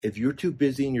If you're too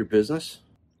busy in your business,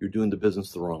 you're doing the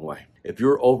business the wrong way. If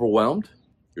you're overwhelmed,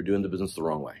 you're doing the business the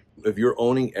wrong way. If you're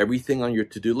owning everything on your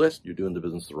to-do list, you're doing the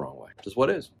business the wrong way. Just what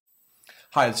is.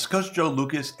 Hi, this is Coach Joe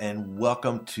Lucas, and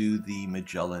welcome to the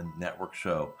Magellan Network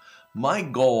Show. My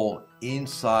goal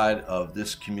inside of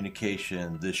this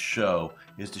communication, this show,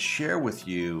 is to share with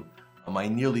you my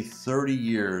nearly 30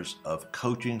 years of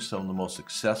coaching some of the most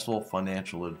successful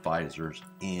financial advisors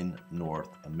in North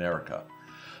America.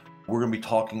 We're going to be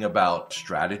talking about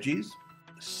strategies,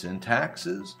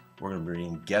 syntaxes. We're going to be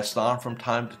bringing guests on from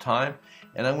time to time,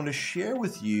 and I'm going to share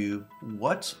with you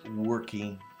what's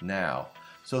working now.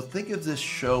 So think of this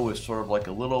show as sort of like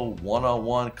a little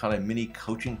one-on-one kind of mini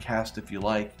coaching cast, if you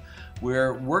like,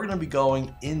 where we're going to be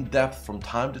going in depth from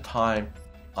time to time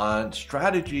on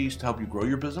strategies to help you grow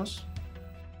your business,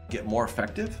 get more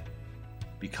effective,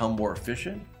 become more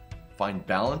efficient, find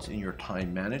balance in your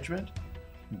time management,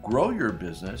 grow your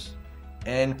business,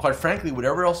 and quite frankly,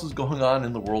 whatever else is going on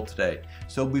in the world today.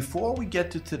 So before we get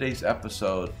to today's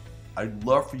episode, I'd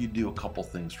love for you to do a couple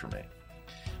things for me.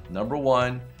 Number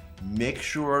one, make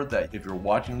sure that if you're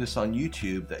watching this on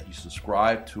YouTube, that you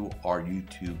subscribe to our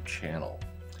YouTube channel.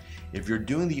 If you're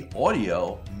doing the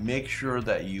audio, make sure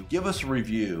that you give us a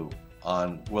review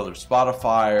on whether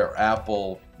Spotify or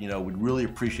Apple. We'd really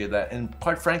appreciate that. And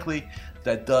quite frankly,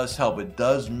 that does help. It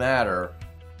does matter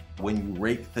when you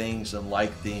rate things and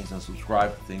like things and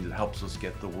subscribe to things. It helps us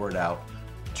get the word out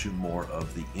to more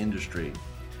of the industry.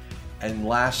 And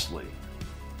lastly,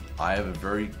 I have a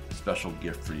very special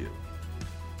gift for you.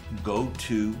 Go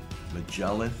to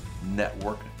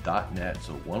MagellanNetwork.net,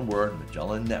 so one word,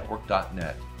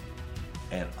 MagellanNetwork.net,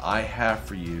 and I have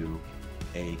for you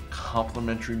a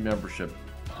complimentary membership,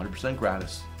 100%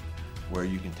 gratis, where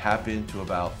you can tap into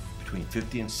about between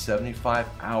 50 and 75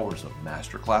 hours of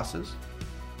masterclasses,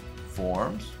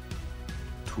 forms,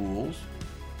 tools,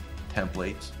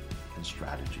 templates, and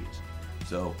strategies.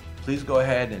 So please go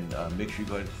ahead and make sure you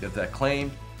go ahead and get that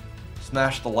claimed.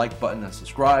 Smash the like button and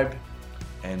subscribe.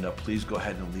 And please go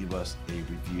ahead and leave us a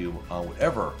review on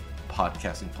whatever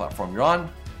podcasting platform you're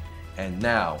on. And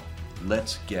now,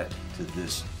 let's get to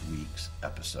this week's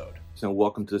episode. So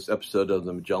welcome to this episode of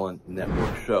the Magellan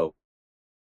Network Show.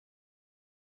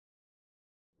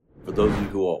 For those of you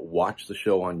who watch the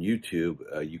show on YouTube,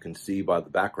 you can see by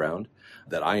the background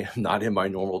that I am not in my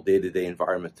normal day-to-day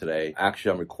environment today.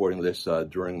 Actually, I'm recording this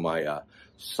during my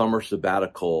summer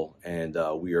sabbatical, and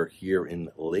we are here in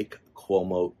Lake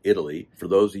Como, Italy. For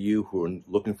those of you who are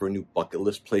looking for a new bucket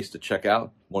list place to check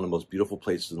out, one of the most beautiful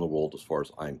places in the world as far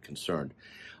as I'm concerned.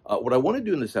 What I want to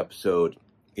do in this episode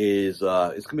is it's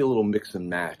going to be a little mix and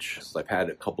match. I've had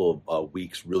a couple of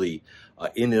weeks really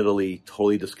in Italy,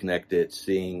 totally disconnected,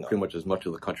 seeing pretty much as much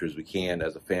of the country as we can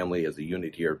as a family, as a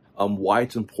unit here. Why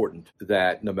it's important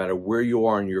that no matter where you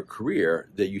are in your career,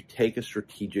 that you take a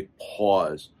strategic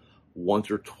pause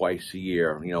once or twice a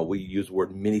year. We use the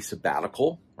word mini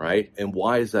sabbatical, right? And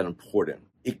why is that important?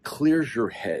 It clears your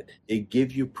head. It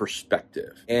gives you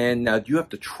perspective. And now, do you have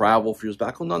to travel for your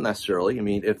sabbatical? Not necessarily. I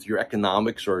mean, if your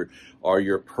economics or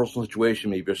your personal situation,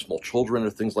 maybe you have small children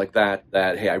or things like that,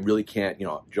 hey, I really can't,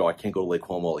 Joe, I can't go to Lake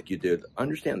Como like you did. I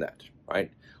understand that, right?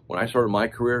 When I started my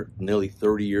career nearly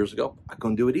 30 years ago, I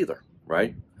couldn't do it either,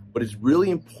 right? But it's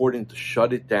really important to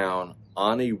shut it down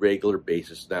on a regular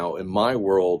basis. Now, in my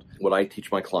world, what I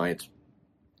teach my clients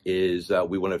is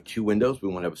we want to have two windows. We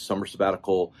want to have a summer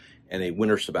sabbatical and a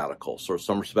winter sabbatical. So a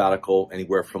summer sabbatical,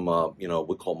 anywhere from,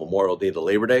 we call Memorial Day to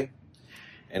Labor Day.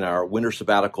 And our winter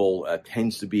sabbatical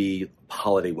tends to be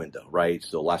holiday window, right?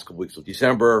 So last couple weeks of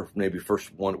December, maybe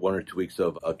first one or 2 weeks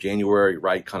of January,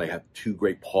 right? Kind of have two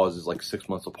great pauses, like 6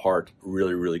 months apart.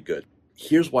 Really, really good.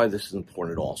 Here's why this is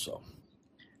important also.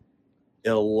 It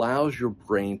allows your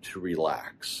brain to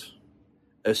relax,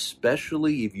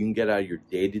 especially if you can get out of your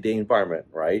day-to-day environment,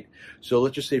 right? So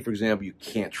let's just say, for example, you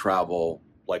can't travel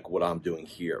like what I'm doing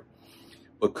here.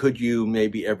 But could you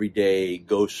maybe every day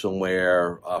go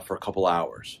somewhere for a couple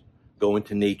hours, go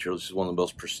into nature? This is one of the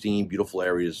most pristine, beautiful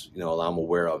areas, that I'm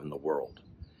aware of in the world.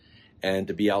 And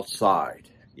to be outside,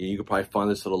 you could probably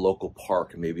find this at a local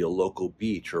park, maybe a local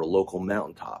beach or a local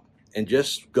mountaintop. And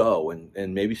just go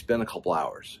and maybe spend a couple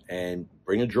hours and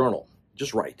bring a journal.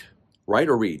 Just write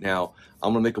or read. Now,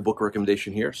 I'm going to make a book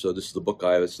recommendation here. So this is the book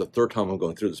it's the third time I'm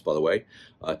going through this, by the way.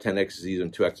 10X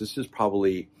and 2X. This is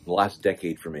probably the last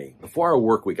decade for me. Before our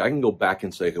work week, I can go back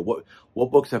and say, okay,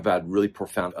 what books have had really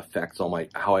profound effects on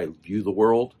how I view the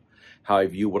world, how I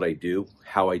view what I do,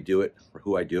 how I do it, or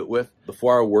who I do it with. The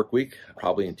 4-Hour Work Week,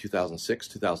 probably in 2006,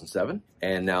 2007.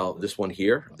 And now this one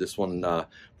here,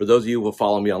 for those of you who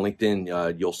follow me on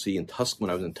LinkedIn, you'll see when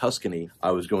I was in Tuscany,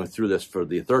 I was going through this for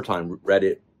the third time, read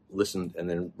it, listened and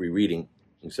then rereading.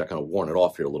 You see, I kind of worn it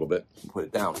off here a little bit and put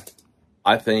it down.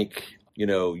 I think,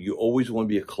 you always want to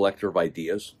be a collector of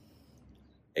ideas,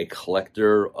 a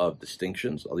collector of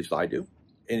distinctions, at least I do.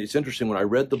 And it's interesting, when I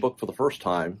read the book for the first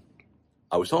time,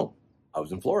 I was home. I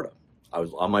was in Florida. I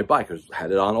was on my bike. I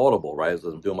had it on Audible, right, as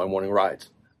I'm doing my morning rides.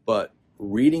 But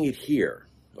reading it here,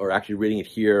 or actually reading it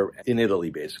here in Italy,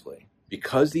 basically,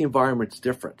 because the environment's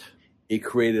different, it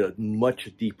created a much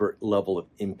deeper level of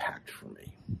impact for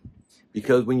me.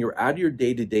 Because when you're out of your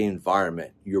day-to-day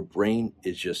environment, your brain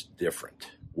is just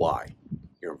different. Why?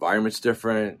 Your environment's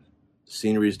different, the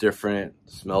scenery is different,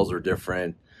 the smells are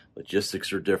different,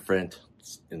 logistics are different.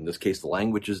 In this case, the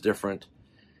language is different.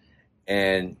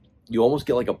 And you almost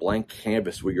get like a blank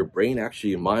canvas where your brain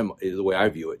actually, the way I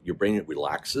view it, your brain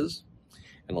relaxes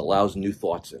and allows new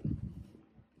thoughts in.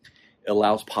 It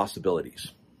allows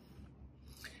possibilities.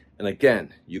 And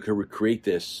again, you can recreate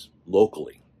this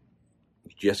locally.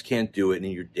 You just can't do it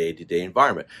in your day-to-day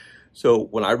environment. So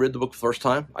when I read the book the first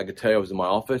time, I could tell you I was in my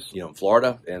office, in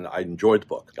Florida, and I enjoyed the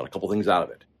book. Got a couple things out of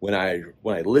it. When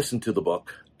I listened to the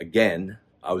book again,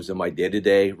 I was in my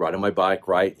day-to-day, riding my bike,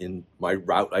 right, in my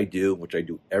route I do, which I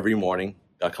do every morning.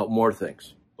 Got a couple more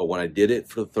things. But when I did it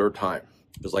for the third time,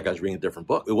 it was like I was reading a different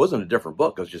book. It wasn't a different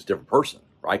book. I was just a different person,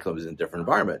 right, because I was in a different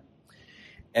environment.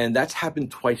 And that's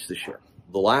happened twice this year.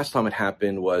 The last time it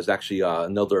happened was actually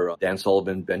another Dan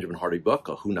Sullivan, Benjamin Hardy book,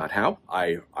 Who Not How.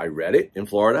 I read it in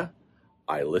Florida.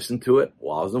 I listened to it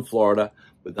while I was in Florida,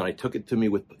 but then I took it to me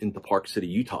into Park City,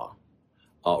 Utah,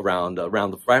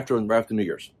 after New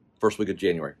Year's, first week of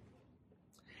January.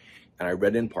 And I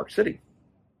read it in Park City,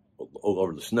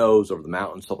 over the snows, over the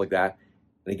mountains, stuff like that.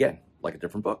 And again, like a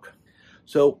different book.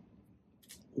 So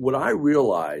what I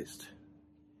realized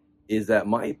is that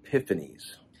my epiphanies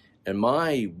and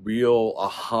my real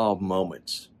aha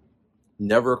moments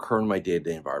never occur in my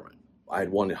day-to-day environment. I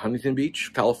had one in Huntington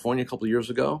Beach, California, a couple of years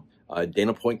ago.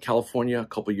 Dana Point, California, a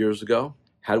couple of years ago.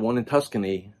 Had one in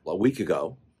Tuscany a week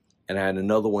ago. And I had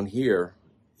another one here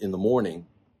in the morning,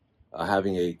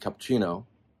 having a cappuccino,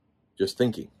 just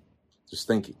thinking.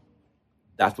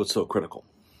 That's what's so critical.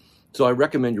 So I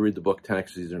recommend you read the book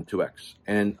 10X is easier than 2X.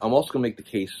 And I'm also going to make the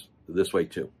case this way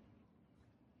too.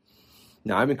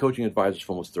 Now, I've been coaching advisors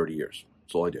for almost 30 years.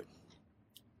 That's all I do.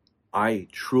 I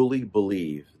truly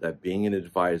believe that being an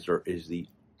advisor is the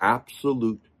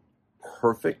absolute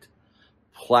perfect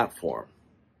platform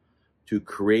to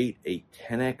create a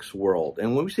 10X world.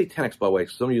 And when we say 10X, by the way,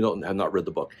 some of you have not read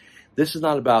the book. This is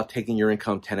not about taking your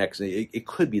income 10X. It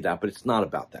could be that, but it's not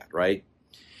about that, right?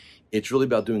 It's really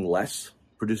about doing less,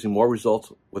 producing more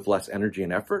results with less energy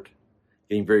and effort,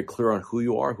 getting very clear on who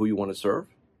you are, who you want to serve,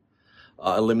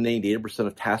 eliminating 80%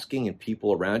 of tasking and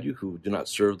people around you who do not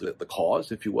serve the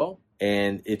cause, if you will.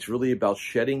 And it's really about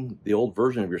shedding the old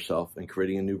version of yourself and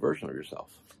creating a new version of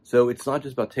yourself. So it's not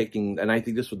just about taking, and I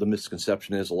think this is what the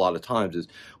misconception is a lot of times is,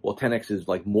 well, 10X is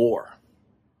like more.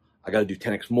 I got to do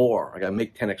 10X more. I got to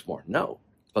make 10X more. No,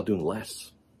 it's about doing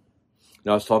less.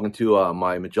 Now, I was talking to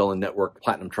my Magellan Network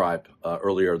Platinum Tribe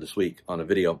earlier this week on a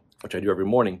video, which I do every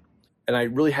morning. And I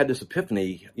really had this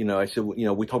epiphany. I said,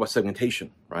 we talk about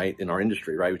segmentation, right, in our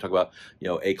industry, right? We talk about,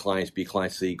 A clients, B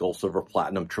clients, C, gold, silver,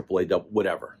 platinum, AAA, double,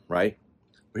 whatever, right?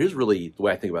 But here's really the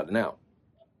way I think about it now.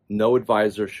 No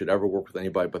advisor should ever work with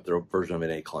anybody but their version of an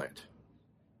A client.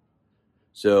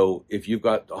 So if you've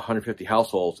got 150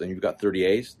 households and you've got 30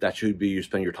 A's, that should be you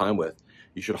spend your time with.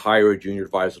 You should hire a junior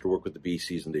advisor to work with the B's,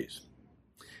 C's, and D's.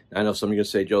 Now, I know some of you are going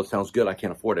to say, Joe, it sounds good. I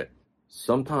can't afford it.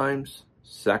 Sometimes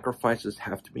sacrifices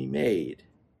have to be made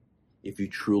if you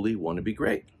truly want to be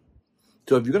great.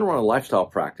 So if you're going to run a lifestyle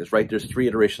practice, right, there's 3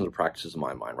 iterations of practices in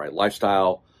my mind, right?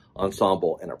 Lifestyle,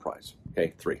 ensemble, enterprise.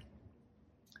 Okay, 3.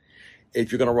 If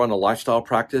you're going to run a lifestyle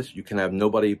practice, you can have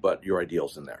nobody but your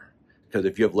ideals in there. Because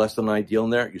if you have less than an ideal in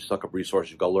there, you suck up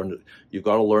resources. You've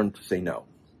got to learn to say no.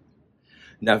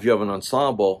 Now, if you have an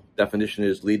ensemble, definition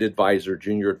is lead advisor,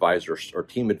 junior advisor, or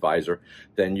team advisor,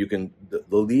 then the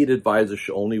lead advisor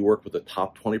should only work with the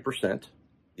top 20%.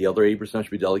 The other 80%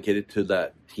 should be dedicated to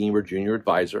that team or junior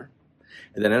advisor.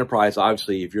 And then enterprise,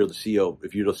 obviously, if you're the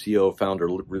CEO, founder,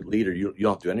 leader, you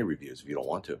don't have to do any reviews if you don't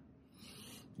want to.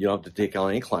 You don't have to take on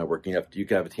any client work. You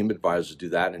can have a team of advisors do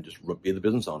that and just be the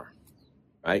business owner,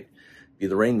 right? Be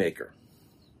the rainmaker.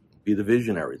 Be the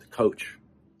visionary, the coach.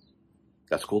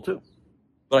 That's cool too.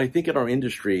 But I think in our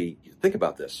industry, think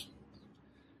about this.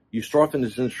 You start off in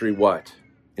this industry, what?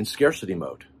 In scarcity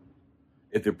mode.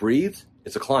 If it breathes,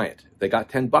 it's a client. If they got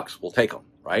 $10, we'll take them,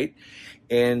 right?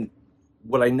 And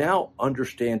what I now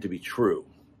understand to be true,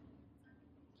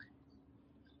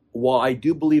 while I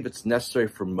do believe it's necessary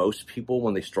for most people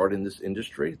when they start in this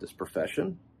industry, this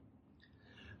profession,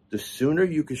 The sooner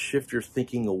you can shift your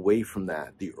thinking away from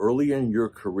that, the earlier in your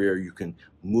career you can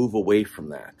move away from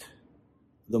that,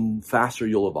 the faster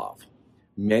you'll evolve.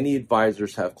 Many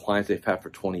advisors have clients they've had for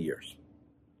 20 years.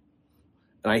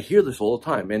 And I hear this all the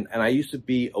time. And I used to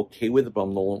be okay with it, but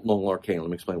I'm no longer okay. Let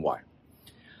me explain why.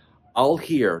 I'll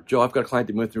hear, Joe, I've got a client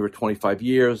that's been with me for 25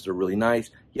 years. They're really nice.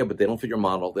 Yeah, but they don't fit your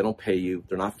model. They don't pay you.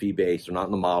 They're not fee-based. They're not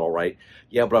in the model, right?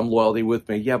 Yeah, but I'm loyal. They're with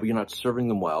me. Yeah, but you're not serving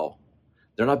them well.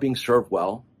 They're not being served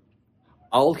well.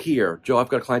 I'll hear, Joe, I've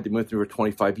got a client that's been with me for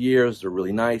 25 years. They're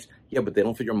really nice. Yeah, but they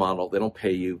don't fit your model. They don't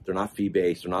pay you. They're not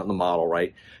fee-based. They're not in the model,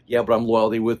 right? Yeah, but I'm loyal.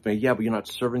 They're with me. Yeah, but you're not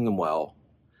serving them well.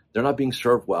 They're not being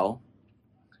served well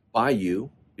by you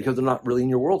because they're not really in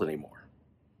your world anymore.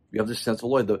 You have this sense of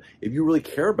loyalty. If you really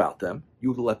care about them,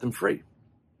 you will let them free.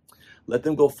 Let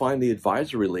them go find the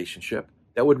advisor relationship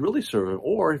that would really serve them.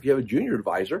 Or if you have a junior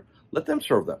advisor, let them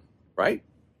serve them, right?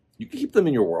 You can keep them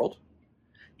in your world.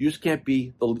 You just can't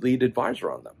be the lead advisor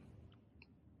on them.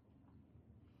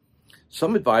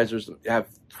 Some advisors have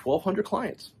 1,200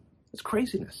 clients. It's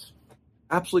craziness.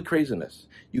 Absolute craziness.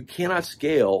 You cannot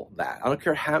scale that. I don't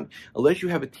care how, unless you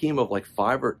have a team of like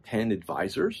 5 or 10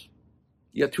 advisors,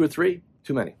 you got 2 or 3,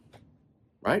 too many,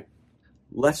 right?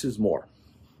 Less is more.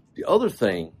 The other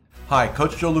thing. Hi,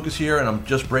 Coach Joe Lucas here, and I'm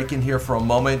just breaking here for a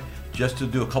moment just to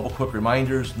do a couple quick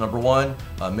reminders. Number one,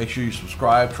 make sure you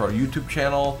subscribe to our YouTube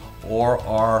channel or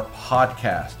our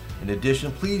podcast. In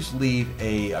addition, please leave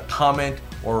a comment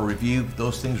or a review.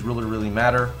 Those things really, really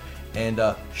matter. And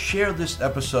share this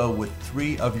episode with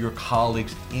 3 of your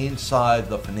colleagues inside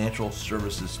the financial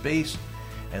services space.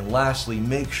 And lastly,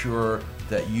 make sure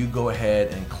that you go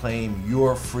ahead and claim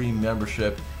your free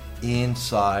membership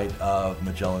inside of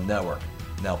Magellan Network.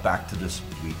 Now back to this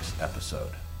week's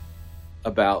episode.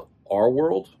 About our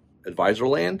world, advisor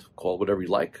land, call it whatever you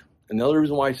like. Another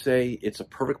reason why I say it's a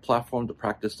perfect platform to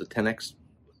practice the 10X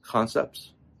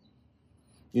concepts.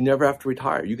 You never have to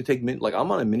retire. You can take, like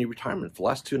I'm on a mini retirement. For the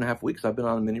last 2.5 weeks, I've been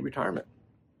on a mini retirement.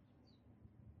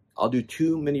 I'll do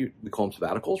 2 mini, we call them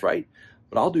sabbaticals, right?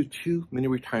 But I'll do 2 mini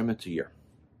retirements a year.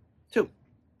 2,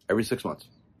 every 6 months.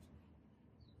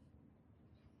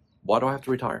 Why do I have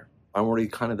to retire? I'm already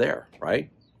kind of there, right?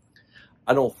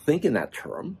 I don't think in that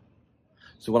term.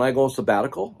 So when I go on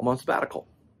sabbatical, I'm on sabbatical.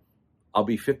 I'll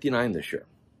be 59 this year.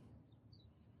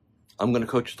 I'm going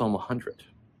to coach till I'm 100.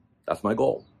 That's my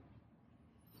goal.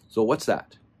 So what's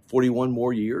that? 41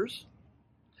 more years?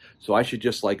 So I should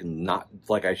just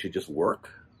I should just work,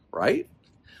 right?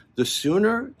 The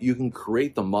sooner you can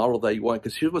create the model that you want,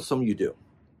 because here's what some of you do.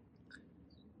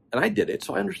 And I did it,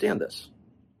 so I understand this.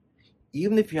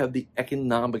 Even if you have the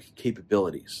economic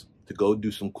capabilities to go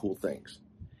do some cool things,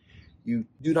 you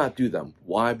do not do them.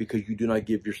 Why? Because you do not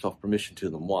give yourself permission to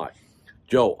them. Why?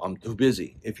 Joe, I'm too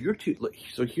busy.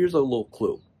 So here's a little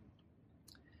clue.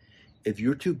 If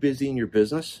you're too busy in your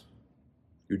business,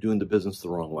 you're doing the business the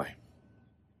wrong way.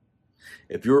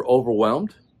 If you're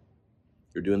overwhelmed,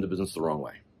 you're doing the business the wrong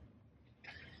way.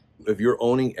 If you're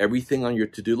owning everything on your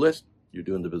to-do list, you're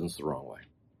doing the business the wrong way.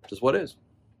 Just what is.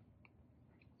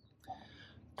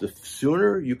 The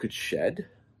sooner you could shed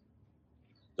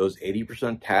those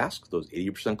 80% tasks, those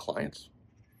 80% clients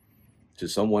to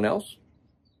someone else,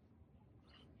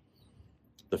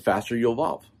 the faster you'll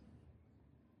evolve.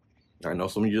 I know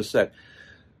some of you just said,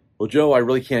 well, Joe, I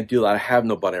really can't do that. I have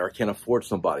nobody or I can't afford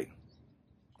somebody.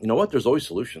 You know what? There's always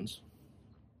solutions.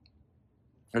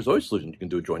 There's always solutions. You can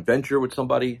do a joint venture with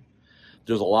somebody.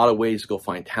 There's a lot of ways to go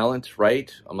find talent,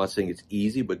 right? I'm not saying it's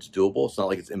easy, but it's doable. It's not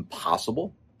like it's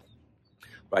impossible.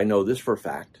 But I know this for a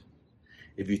fact.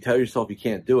 If you tell yourself you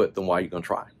can't do it, then why are you going to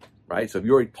try, right? So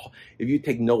if you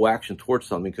take no action towards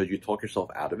something because you talk yourself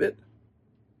out of it,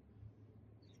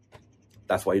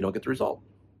 that's why you don't get the result.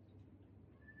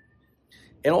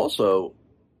 And also,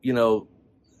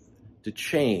 to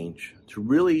change, to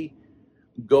really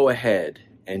go ahead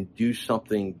and do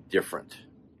something different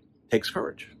takes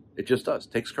courage. It just does.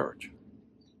 It takes courage.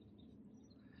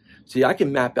 See, I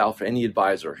can map out for any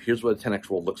advisor. Here's what a 10X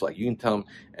world looks like. You can tell them,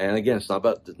 and again, it's not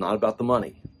about the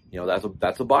money. That's a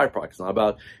byproduct. It's not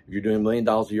about if you're doing $1 million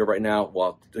a year right now.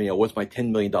 Well, what's my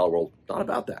 $10 million world? It's not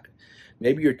about that.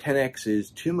 Maybe your 10X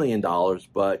is $2 million,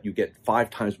 but you get 5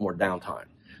 times more downtime.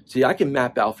 See, I can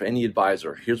map out for any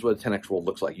advisor. Here's what a 10X world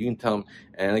looks like. You can tell them,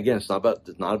 and again, it's not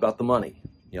about the money.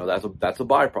 That's a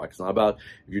byproduct. It's not about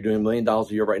if you're doing $1 million a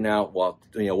year right now. Well,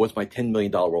 what's my $10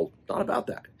 million world? It's not about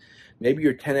that. Maybe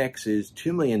your 10X is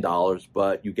 $2 million,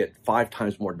 but you get 5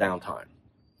 times more downtime.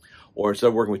 Or instead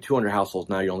of working with 200 households,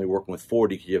 now you're only working with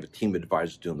 40 because you have a team of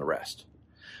advisors doing the rest.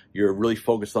 You're really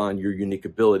focused on your unique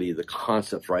ability, the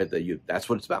concepts, right? That's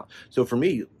what it's about. So for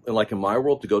me, like in my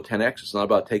world, to go 10x, it's not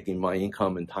about taking my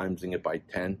income and timesing it by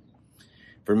 10.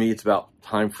 For me, it's about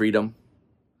time freedom.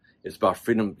 It's about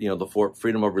freedom, the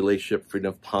freedom of relationship,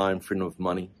 freedom of time, freedom of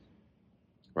money,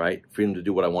 right? Freedom to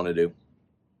do what I want to do.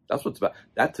 That's what it's about.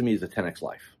 That to me is a 10x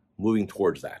life, moving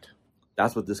towards that.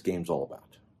 That's what this game's all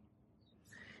about.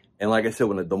 And like I said,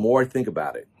 the more I think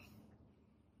about it,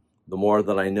 the more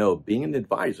that I know being an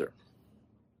advisor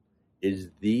is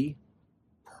the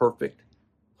perfect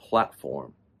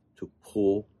platform to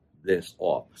pull this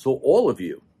off. So all of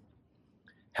you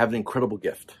have an incredible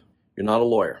gift. You're not a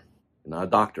lawyer. You're not a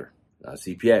doctor. You're not a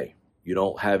CPA. You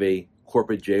don't have a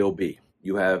corporate job.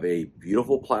 You have a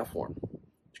beautiful platform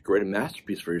to create a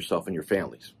masterpiece for yourself and your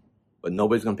families. But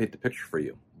nobody's going to paint the picture for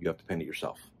you. You have to paint it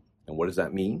yourself. And what does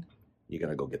that mean? You're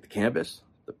going to go get the canvas,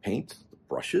 the paint,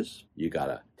 brushes. You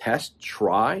gotta test,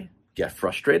 try, get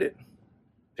frustrated,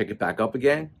 pick it back up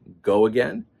again, go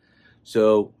again.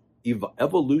 So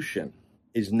evolution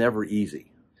is never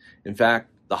easy. In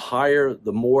fact,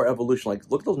 the more evolution, like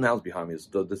look at those mountains behind me.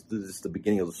 This is the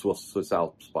beginning of the Swiss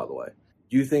Alps, by the way.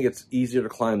 Do you think it's easier to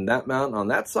climb that mountain on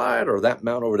that side or that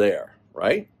mountain over there,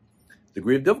 right?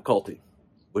 Degree of difficulty,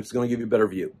 which is going to give you a better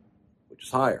view, which is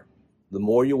higher. The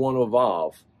more you want to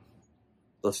evolve,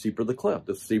 the steeper the cliff,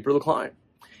 the steeper the climb.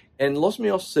 And let me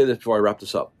also say this before I wrap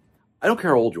this up. I don't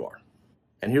care how old you are.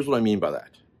 And here's what I mean by that.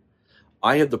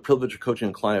 I have the privilege of coaching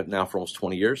a client now for almost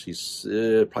 20 years. He's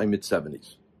probably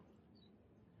mid-70s.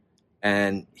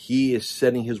 And he is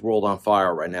setting his world on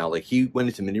fire right now. Like he went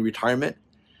into mini retirement,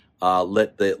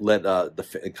 let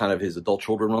kind of his adult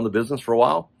children run the business for a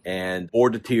while, and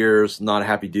bored to tears, not a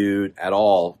happy dude at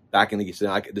all. Back in the, he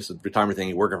said, this is retirement thing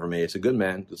ain't working for me. It's a good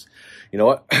man. You know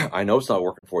what? I know it's not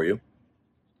working for you.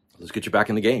 Let's get you back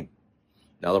in the game.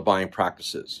 Now they're buying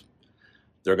practices.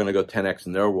 They're going to go 10x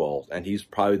in their world. And he's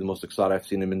probably the most excited I've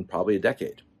seen him in probably a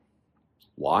decade.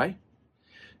 Why?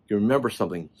 You remember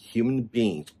something. Human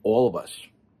beings, all of us,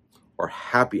 are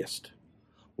happiest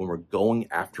when we're going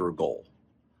after a goal,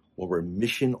 when we're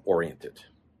mission-oriented,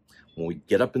 when we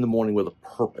get up in the morning with a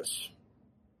purpose.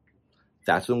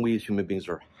 That's when we as human beings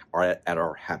are at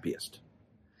our happiest.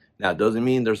 Now, it doesn't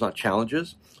mean there's not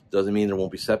challenges. Doesn't mean there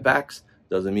won't be setbacks.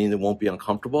 Doesn't mean it won't be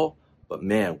uncomfortable, but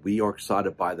man, we are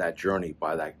excited by that journey,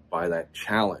 by that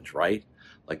challenge, right?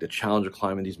 Like the challenge of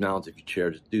climbing these mountains if you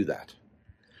care to do that.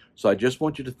 So I just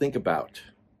want you to think about,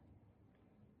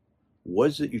 what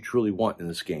is it you truly want in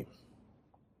this game?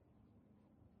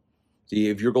 See,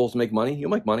 if your goal is to make money,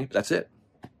 you'll make money. That's it.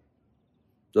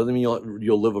 Doesn't mean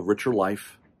you'll live a richer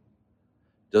life.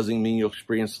 Doesn't mean you'll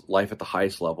experience life at the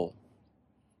highest level.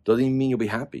 Doesn't even mean you'll be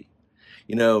happy.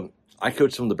 I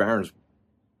coach some of the Barons,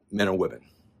 men and women.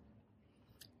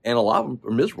 And a lot of them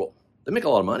are miserable. They make a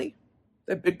lot of money.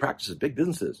 They have big practices, big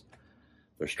businesses.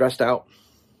 They're stressed out.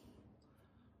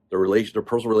 Their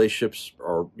personal relationships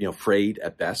are, frayed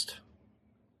at best.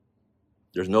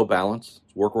 There's no balance.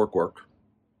 It's work, work, work.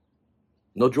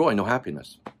 No joy, no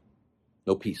happiness,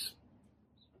 no peace.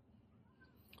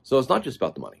 So it's not just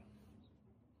about the money.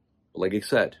 But like I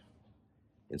said,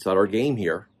 inside our game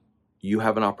here, you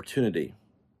have an opportunity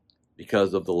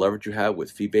because of the leverage you have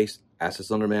with fee-based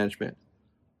assets under management,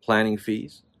 planning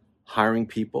fees, hiring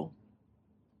people,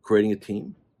 creating a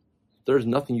team. There's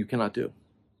nothing you cannot do.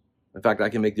 In fact, I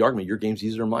can make the argument your game's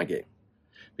easier than my game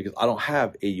because I don't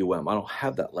have AUM. I don't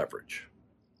have that leverage.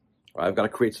 I've got to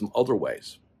create some other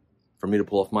ways for me to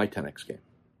pull off my 10x game.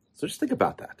 So just think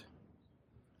about that.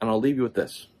 And I'll leave you with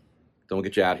this. Then we'll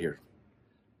get you out of here.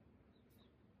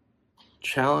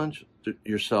 Challenge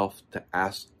yourself to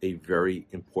ask a very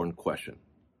important question.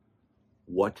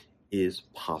 What is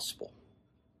possible?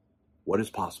 What is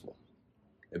possible?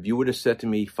 If you would have said to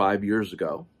me 5 years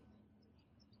ago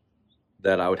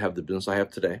that I would have the business I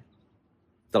have today,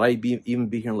 that I'd even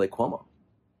be here in Lake Como,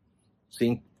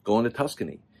 going to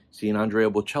Tuscany, seeing Andrea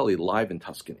Bocelli live in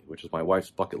Tuscany, which is my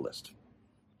wife's bucket list,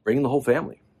 bringing the whole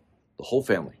family,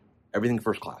 everything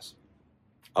first class.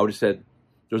 I would have said,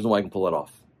 there's no way I can pull that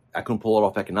off. I couldn't pull it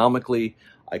off economically.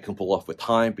 I couldn't pull it off with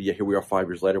time, but yet here we are 5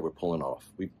 years later, we're pulling it off.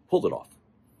 We pulled it off.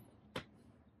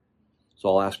 So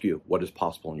I'll ask you, what is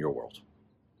possible in your world?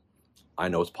 I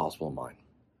know it's possible in mine.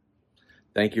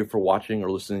 Thank you for watching or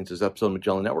listening to this episode of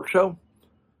Magellan Network Show.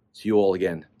 See you all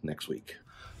again next week.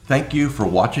 Thank you for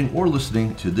watching or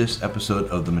listening to this episode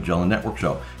of the Magellan Network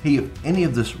Show. Hey, if any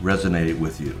of this resonated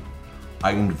with you,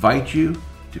 I invite you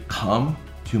to come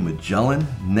to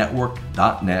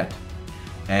MagellanNetwork.net,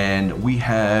 and we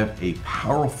have a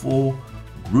powerful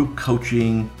group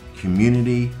coaching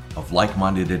community of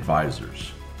like-minded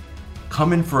advisors.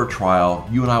 Come in for a trial.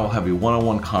 You and I will have a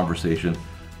one-on-one conversation.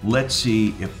 Let's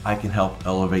see if I can help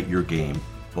elevate your game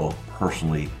both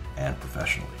personally and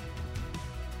professionally.